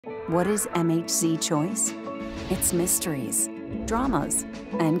What is MHZ Choice? It's mysteries, dramas,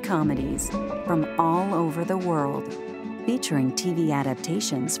 and comedies from all over the world, featuring TV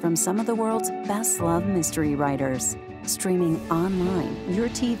adaptations from some of the world's best-loved mystery writers, streaming online, your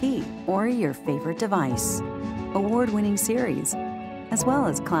TV, or your favorite device. Award-winning series, as well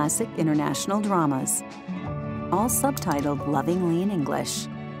as classic international dramas, all subtitled lovingly in English.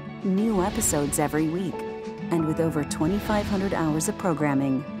 New episodes every week, and with over 2,500 hours of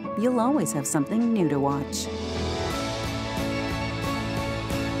programming, you'll always have something new to watch.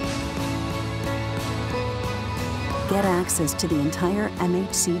 Get access to the entire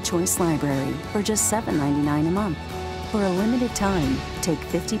MHZ Choice library for just $7.99 a month. For a limited time, take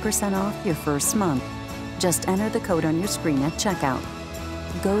 50% off your first month. Just enter the code on your screen at checkout.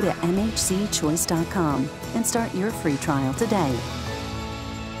 Go to mhzchoice.com and start your free trial today.